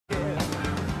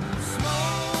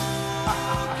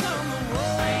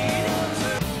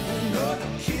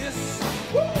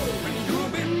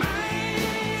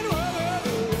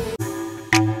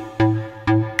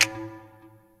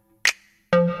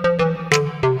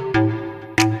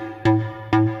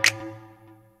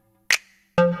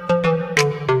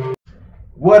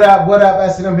What up,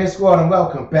 S&M Hit Squad, and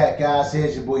welcome back, guys.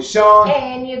 Here's your boy Sean.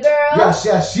 And your girl. Yes.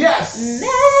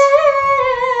 Mel.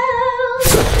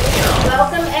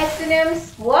 Welcome, S&M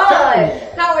Squad.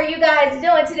 Yeah. How are you guys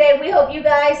doing today? We hope you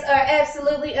guys are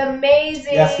absolutely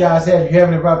amazing. Yes, guys, if you're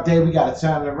having a rough day, we got to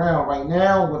turn it around right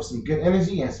now with some good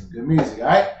energy and some good music, all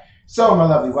right? So, my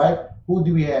lovely wife, who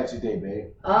do we have today, babe?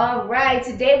 All right,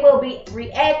 today we'll be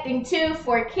reacting to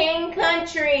For King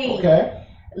Country. Okay.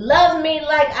 Love Me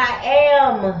Like I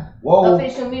Am. Whoa.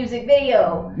 Official music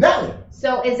video. Nothing.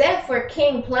 So is that for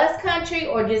King plus country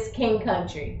or just King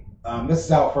Country? This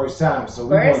is our first time, so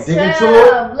we're going to First dig time. into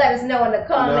it. Let us know in the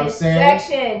comment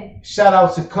section. Shout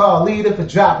out to Carlita for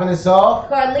dropping us off.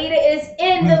 Carlita is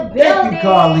in the building. Thank you,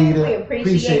 Carlita. We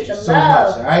appreciate the so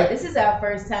love. much, all right? This is our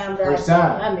first time, guys. First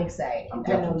time. I'm excited. I'm I know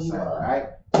definitely you excited, are. all right?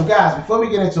 So, guys, before we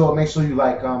get into it, make sure you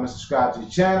like, comment, subscribe to the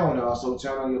channel, and also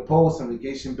turn on your post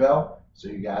notification bell so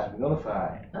you guys be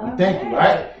notified. Thank you, all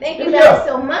right? Thank you guys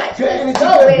so much.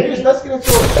 Let's get into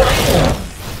it.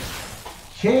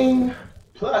 King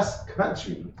plus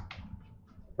country.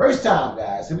 First time,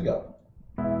 guys. Here we go.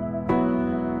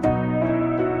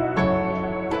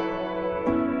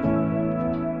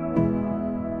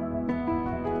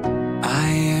 I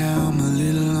am a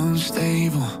little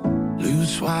unstable,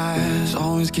 loose wires,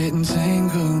 always getting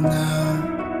tangled now.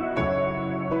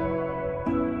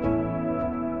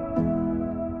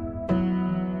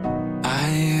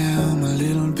 I am a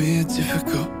little bit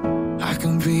difficult, I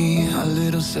can be a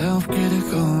little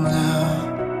self-critical now.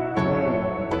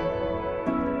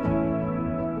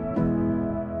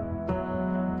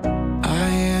 I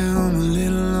am a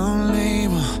little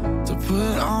unable to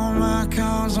put all my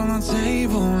cards on the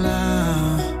table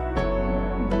now,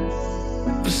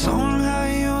 but somehow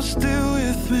you're still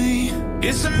with me.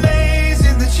 It's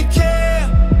amazing that you care,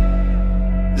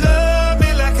 love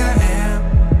me like I am,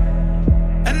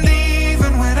 and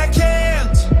even when I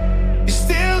can't, you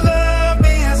still love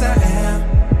me as I am.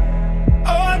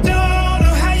 Oh, I don't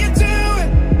know how you do it,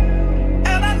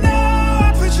 and I know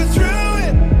I put you through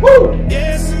it. Woo!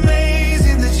 Yeah, it's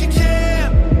amazing that you care,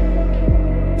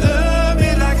 love me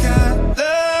like I.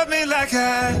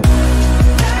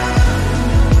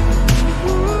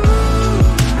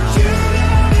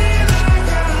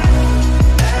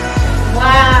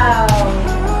 Wow.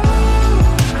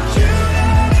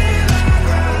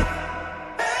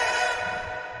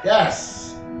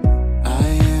 Yes. I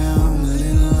am a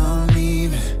little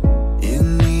uneven,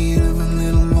 in need of a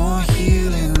little more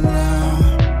healing now.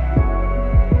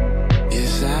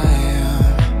 Yes, I am.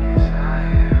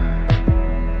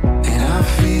 And I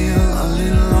feel a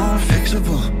little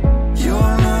unfixable.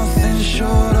 You're nothing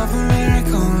short of a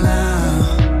miracle now,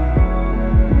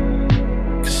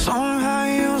 'cause somehow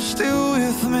you're still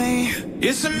with me.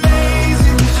 It's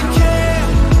amazing that you care,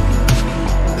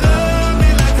 love me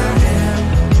like I am,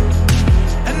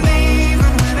 and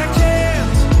even when I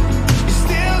can't, you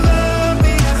still love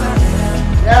me as I am.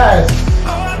 Yes.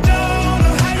 Oh, I don't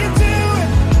know how you do it,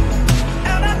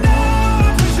 and I know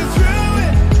I push you through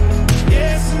it.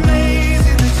 Yeah, it's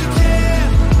amazing that you care,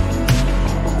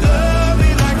 love me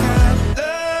like I.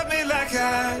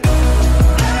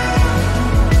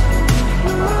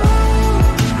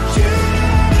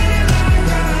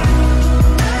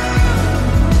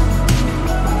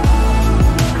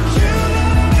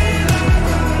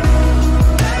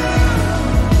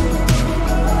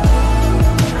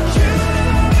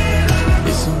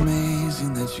 It's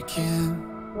amazing that you can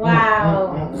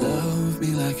Wow. love me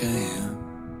like I am,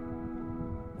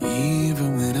 even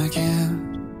when I can't,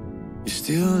 you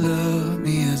still love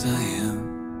me as I am.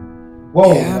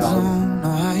 Whoa. Yeah, I don't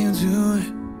know how you do it,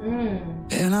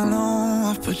 and I know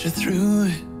I've put you through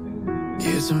it.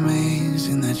 It's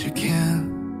amazing that you can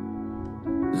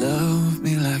love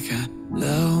me like I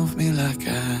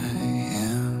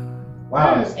am.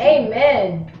 Wow.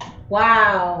 Amen.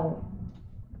 Wow.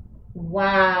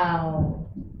 Wow.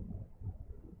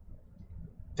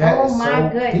 That Oh is my so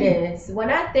goodness. deep. When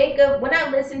I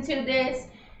listen to this,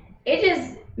 it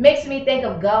just makes me think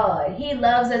of God. He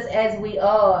loves us as we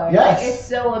are. Yes. Like, it's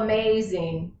so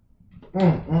amazing.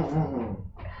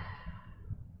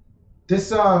 This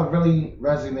song really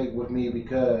resonates with me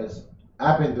because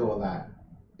I've been through a lot.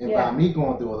 And by me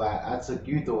going through a lot, I took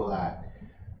you through a lot.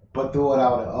 But through it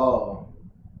all,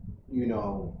 you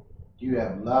know, you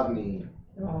have loved me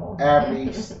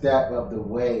every step of the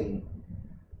way,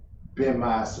 been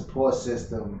my support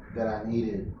system that I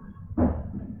needed.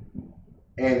 And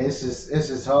it's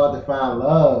just hard to find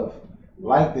love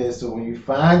like this. So when you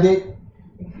find it,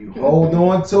 you hold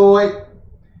on to it,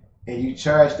 and you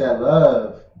cherish that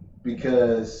love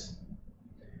because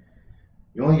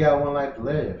you only got one life to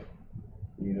live.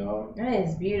 You know. That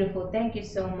is beautiful. Thank you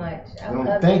so much. I No,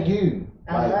 love thank you. you.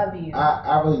 I Like, love you.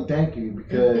 I really thank you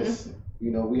because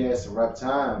you know we had some rough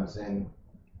times and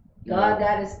you God know,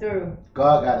 got us through.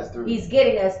 God got us through. He's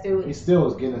getting us through He it. still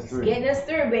is getting us through. Getting us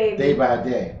through, baby. Day by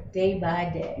day. Day by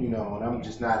day. You know, and I'm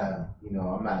just not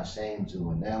I'm not ashamed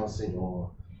to announce it or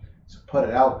to put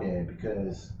it out there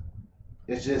because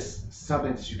it's just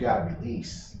something that you gotta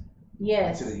release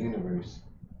Yes. into the universe.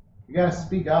 You gotta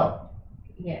speak out.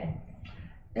 Yeah.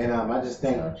 And I just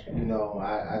think, So true. you know,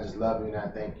 I just love you and I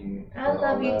thank you. I for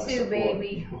love all you and too, support.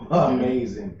 baby. You are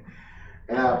amazing.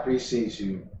 And I appreciate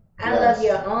you. I Yes. love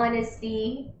your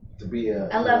honesty. To be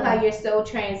I love how you're so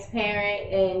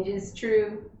transparent and just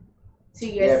true to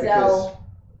Yeah, yourself. because,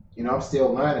 you know, I'm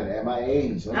still learning at my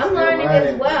age. I'm still learning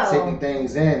as well. taking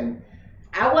things in.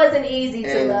 I wasn't easy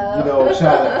to And, love. you know,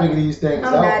 trying to figure these things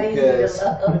I'm out not easy to because,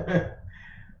 love.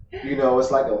 you know,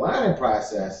 it's like a learning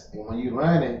process. And when you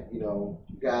learn it, you know,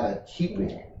 you got to keep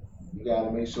it. You got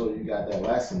to make sure you got that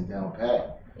lesson down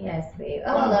pat. Yes, babe.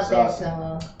 I Wow, love it's that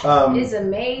awesome. song. It's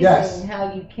amazing yes.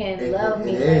 how you can It- love it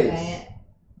me is. like I am.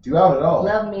 Throughout it all.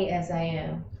 Love me as I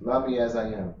am. Love me as I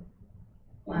am.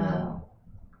 You Wow. know,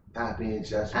 not being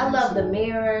judgmental. I love the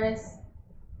mirrors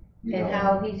you and know,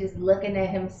 how he's just looking at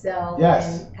himself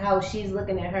Yes. and how she's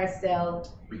looking at herself.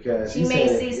 because She he may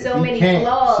said see if so he many can't,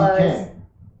 flaws. She can,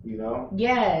 you know?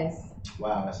 Yes.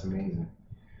 Wow, that's amazing.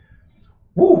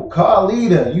 Woo,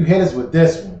 Carlita, you hit us with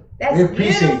this one. That's We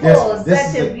appreciate beautiful. this one. This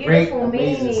Such is a a great, beautiful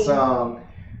amazing meaning. song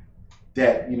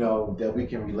that, you know, that we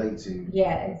can relate to,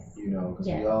 Yes. you know, because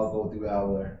Yes. we all go through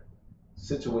our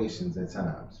situations at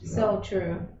times. You know? So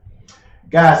true.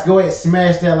 Guys, go ahead and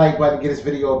smash that like button, get this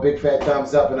video a big fat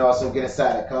thumbs up, and also get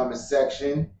inside the comment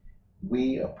section.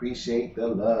 We appreciate the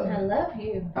love. I love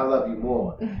you. I love you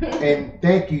more. And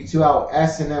thank you to our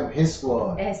S&M Hit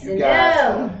Squad. You S&M. guys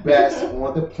are the best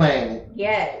on the planet.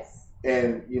 Yes.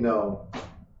 And, you know,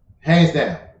 hands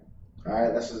down. All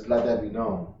right, let's just let that be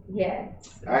known.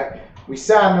 Yes. All right, we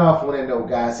signing off on that note,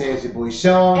 guys. Here's your boy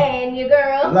Sean. And your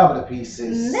girl. Love the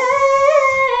pieces. Mel.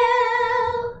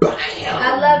 Bam.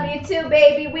 I love you too,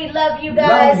 baby. We love you Love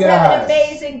guys. you Have an guys.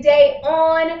 amazing day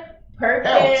on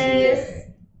purpose. LTA.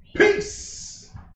 Peace.